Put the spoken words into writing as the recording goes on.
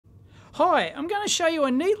Hi, I'm going to show you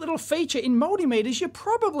a neat little feature in multimeters you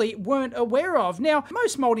probably weren't aware of. Now,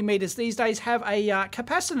 most multimeters these days have a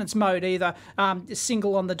capacitance mode, either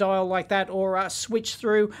single on the dial like that or switch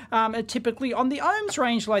through typically on the ohms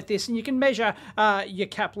range like this, and you can measure your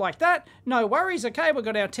cap like that. No worries. Okay, we've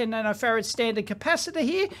got our 10 nanofarad standard capacitor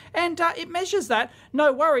here, and it measures that.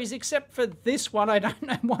 No worries, except for this one. I don't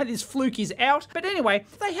know why this fluke is out, but anyway,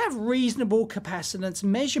 they have reasonable capacitance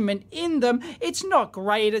measurement in them. It's not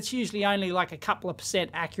great. It's usually only like a couple of %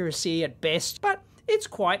 accuracy at best, but it's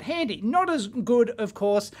quite handy. Not as good, of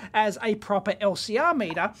course, as a proper LCR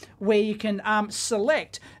meter, where you can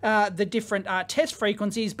select the different test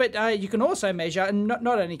frequencies, but you can also measure not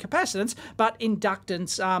only capacitance, but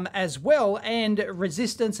inductance as well, and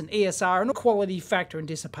resistance and ESR and quality factor and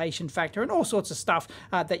dissipation factor and all sorts of stuff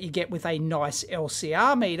that you get with a nice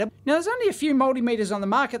LCR meter. Now, there's only a few multimeters on the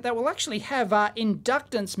market that will actually have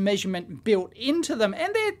inductance measurement built into them,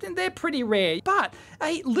 and they're pretty rare. But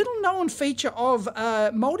a little known feature of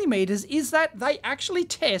multimeters is that they actually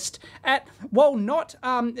test at, well, not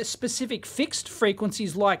specific fixed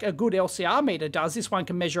frequencies like a good LCR meter does. This one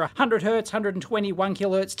can measure 100 Hertz, 120, 1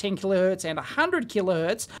 kilohertz, 10 kilohertz, and 100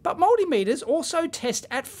 kilohertz. But multimeters also test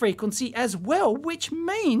at frequency as well, which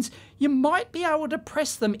means you might be able to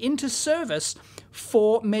press them into service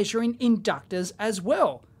for measuring inductors as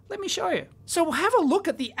well. Let me show you. So we'll have a look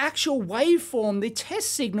at the actual waveform, the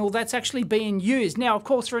test signal that's actually being used. Now, of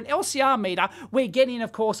course, for an LCR meter, we're getting,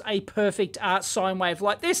 of course, a perfect sine wave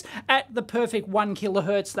like this at the perfect 1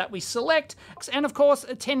 kilohertz that we select. And of course,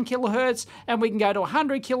 10 kilohertz, and we can go to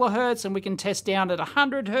 100 kilohertz, and we can test down at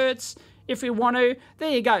 100 hertz if we want to.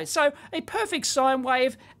 There you go. So a perfect sine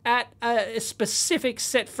wave at a specific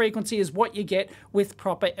set frequency is what you get with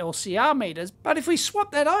proper LCR meters. But if we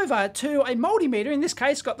swap that over to a multimeter, in this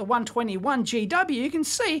case got the 121 GW, you can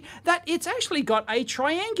see that it's actually got a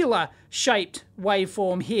triangular shaped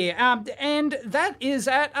waveform here, and that is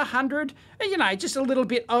at 100, you know, just a little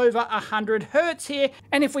bit over 100 hertz here.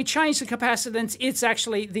 And if we change the capacitance, it's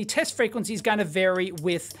actually, the test frequency is going to vary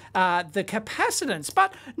with the capacitance.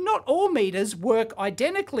 But not all meters work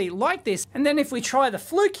identically like this. And then if we try the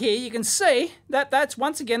fluke here, you can see that that's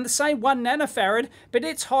once again the same 1 nanofarad, but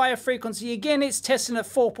it's higher frequency. Again, it's testing at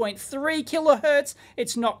 4.3 kilohertz.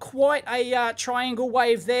 It's not quite a triangle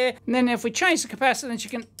wave there. And then if we change the capacitance, you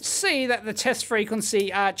can see that the test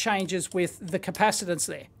frequency changes with the capacitance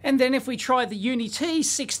there. And then if we try the Unity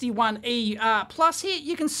 61E plus here,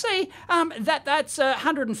 you can see that that's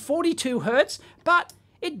 142 hertz, but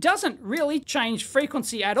it doesn't really change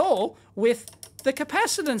frequency at all with the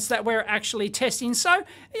capacitance that we're actually testing. So,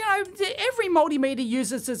 you know, every multimeter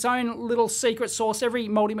uses its own little secret sauce. Every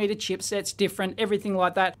multimeter chipset's different, everything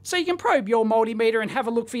like that. So you can probe your multimeter and have a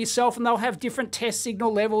look for yourself, and they'll have different test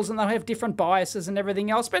signal levels, and they'll have different biases and everything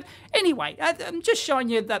else. But anyway, I'm just showing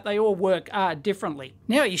you that they all work differently.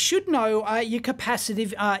 Now, you should know your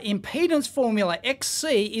capacitive impedance formula.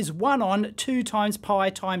 XC is 1 on 2 times pi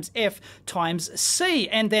times F times C.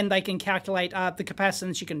 And then they can calculate the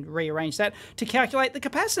capacitance. You can rearrange that to calculate the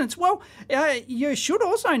capacitance. Well, you should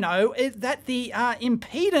also know that the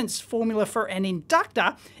impedance formula for an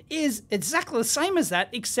inductor is exactly the same as that,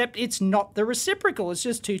 except it's not the reciprocal. It's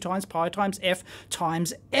just 2 times pi times F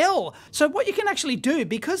times L. So what you can actually do,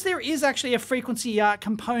 because there is actually a frequency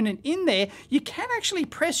component in there, you can actually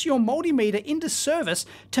press your multimeter into service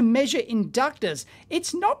to measure inductors.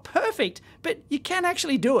 It's not perfect, but you can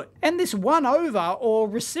actually do it. And this 1/over, or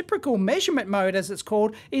reciprocal measurement mode as it's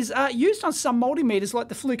called, is used on some multimeters like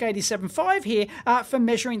the Fluke 87.5 here for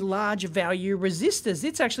measuring large value resistors.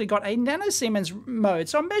 It's actually got a nanosiemens mode.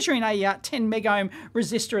 So I'm measuring a 10 megohm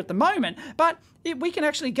resistor at the moment, but we can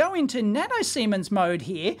actually go into nanosiemens mode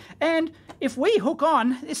here, and if we hook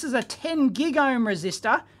on, this is a 10 gigohm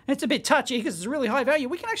resistor, it's a bit touchy because it's really high value,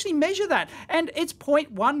 we can actually measure that, and it's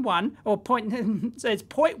 0.11, or so it's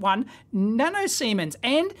 0.1 nanosiemens,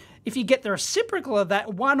 and if you get the reciprocal of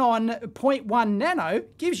that, 1 on 0.1 nano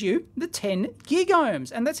gives you the 10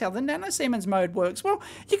 gigohms, and that's how the nanosiemens mode works. Well,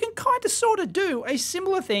 you can kind of sort of do a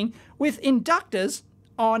similar thing with inductors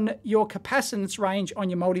on your capacitance range on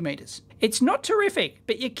your multimeters. It's not terrific,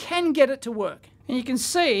 but you can get it to work. And you can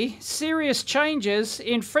see serious changes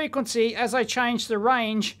in frequency as I change the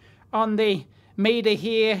range on the meter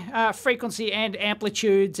here, frequency and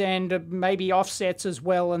amplitudes, and maybe offsets as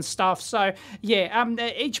well and stuff. So yeah,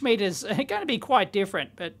 each meter's going to be quite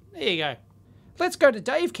different, but there you go. Let's go to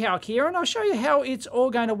davecalc here, and I'll show you how it's all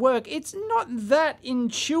going to work. It's not that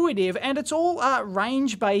intuitive, and it's all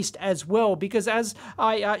range-based as well, because as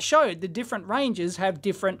I showed, the different ranges have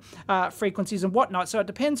different frequencies and whatnot, so it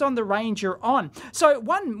depends on the range you're on. So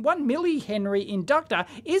one millihenry inductor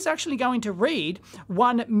is actually going to read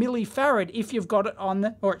 1 millifarad if you've got it on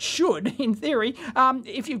the, or it should, in theory,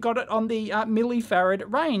 if you've got it on the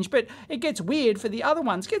millifarad range, but it gets weird for the other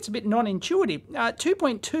ones. It gets a bit non-intuitive.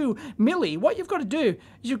 2.2 milli, what you've got to do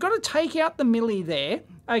is you've got to take out the milli there.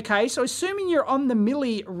 Okay, so assuming you're on the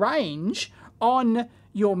milli range on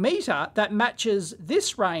your meter that matches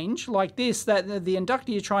this range, like this, that the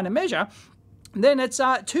inductor you're trying to measure, then it's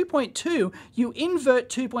 2.2. You invert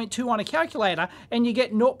 2.2 on a calculator and you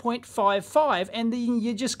get 0.55, and then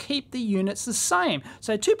you just keep the units the same.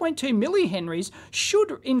 So 2.2 millihenries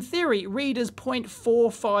should, in theory, read as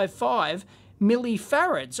 0.455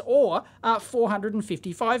 millifarads, or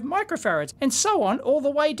 455 microfarads, and so on all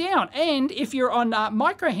the way down. And if you're on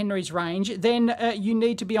microhenries range, then you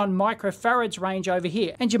need to be on microfarads range over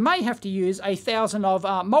here, and you may have to use 1,000 of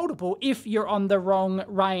multiple if you're on the wrong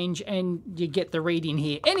range and you get the reading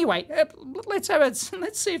here. Anyway, let's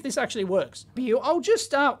see if this actually works. I'll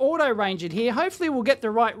just auto range it here. Hopefully we'll get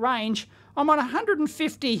the right range. I'm on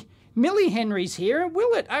 150 millihenries here.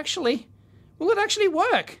 Will it actually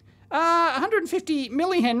work? 150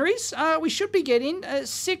 millihenries, we should be getting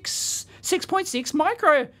 6.6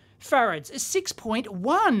 microfarads,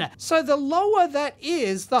 6.1. So the lower that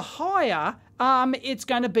is, the higher it's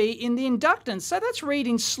going to be in the inductance. So that's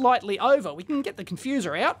reading slightly over. We can get the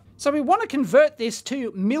confuser out. So we want to convert this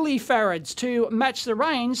to millifarads to match the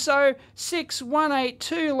range. So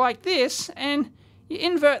 6182 like this, and you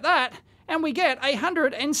invert that, and we get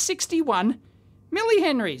 161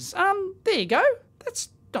 millihenries. There you go. That's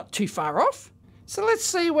not too far off. So let's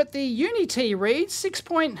see what the Unity reads.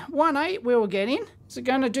 6.18 we were getting. Is it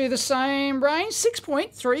going to do the same range?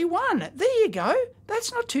 6.31. There you go.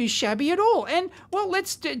 That's not too shabby at all. And, well,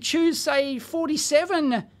 let's choose, say,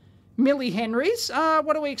 47 millihenries.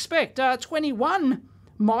 What do we expect? 21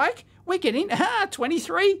 mic. We're getting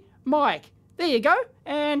 23 mic. There you go.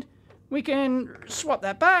 And we can swap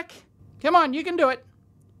that back. Come on, you can do it.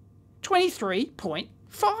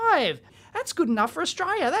 23.5. That's good enough for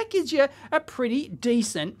Australia. That gives you a pretty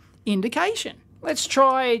decent indication. Let's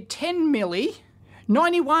try 10 milli.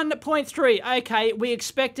 91.3. Okay, we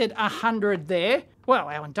expected 100 there. Well,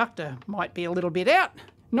 our inductor might be a little bit out.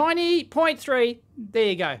 90.3. There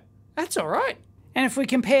you go. That's all right. And if we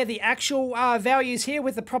compare the actual values here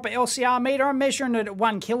with the proper LCR meter, I'm measuring it at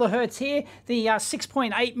 1 kilohertz here. The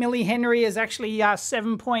 6.8 millihenry is actually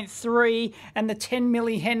 7.3, and the 10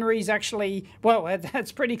 millihenry is actually, well,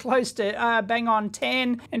 that's pretty close to bang on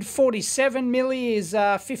 10, and 47 milli is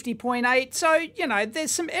 50.8. So, you know,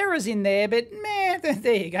 there's some errors in there, but meh,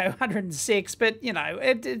 there you go, 106, but, you know,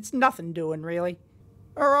 it's nothing doing really.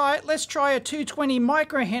 All right, let's try a 220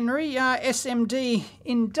 microhenry SMD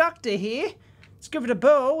inductor here. Let's give it a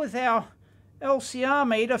whirl with our LCR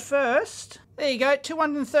meter first. There you go,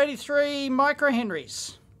 233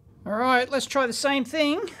 microhenries. All right, let's try the same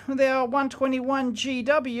thing with our 121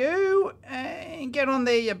 GW. And get on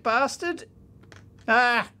there, you bastard.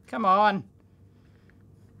 Ah, come on.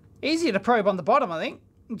 Easier to probe on the bottom, I think.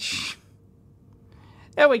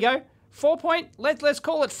 There we go. Let's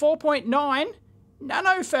call it 4.9.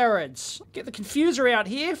 nanofarads. Get the confuser out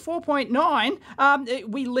here, 4.9.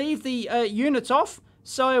 We leave the units off,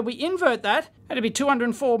 so we invert that. That'd be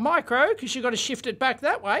 204 micro, because you've got to shift it back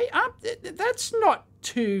that way. That's not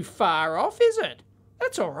too far off, is it?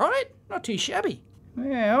 That's all right. Not too shabby.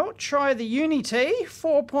 Well, try the Unity,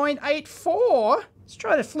 4.84. Let's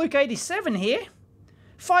try the Fluke 87 here.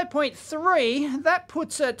 5.3. That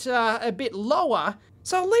puts it a bit lower.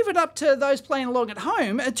 So I'll leave it up to those playing along at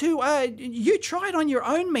home to you try it on your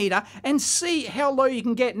own meter and see how low you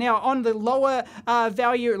can get. Now on the lower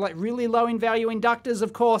value, like really low in value inductors,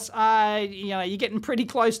 of course, you know, you're getting pretty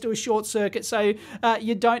close to a short circuit, so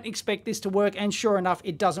you don't expect this to work, and sure enough,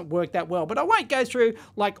 it doesn't work that well. But I won't go through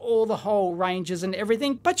like all the whole ranges and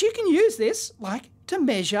everything, but you can use this like to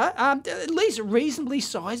measure at least reasonably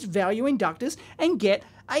sized value inductors and get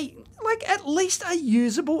at least a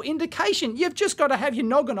usable indication. You've just got to have your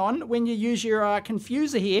noggin on when you use your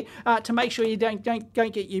confuser here to make sure you don't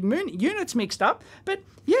get your units mixed up. But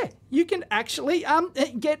yeah, you can actually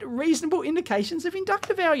get reasonable indications of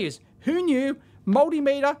inductor values. Who knew?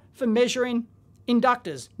 Multimeter for measuring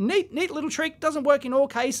inductors. Neat little trick. Doesn't work in all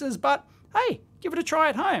cases, but hey, give it a try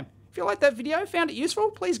at home. If you liked that video, found it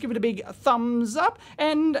useful, please give it a big thumbs up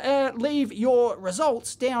and leave your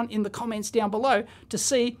results down in the comments down below to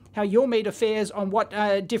see how your meter fares on what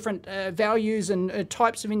different values and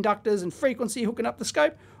types of inductors and frequency hooking up the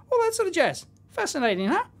scope, all that sort of jazz. Fascinating,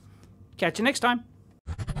 huh? Catch you next time.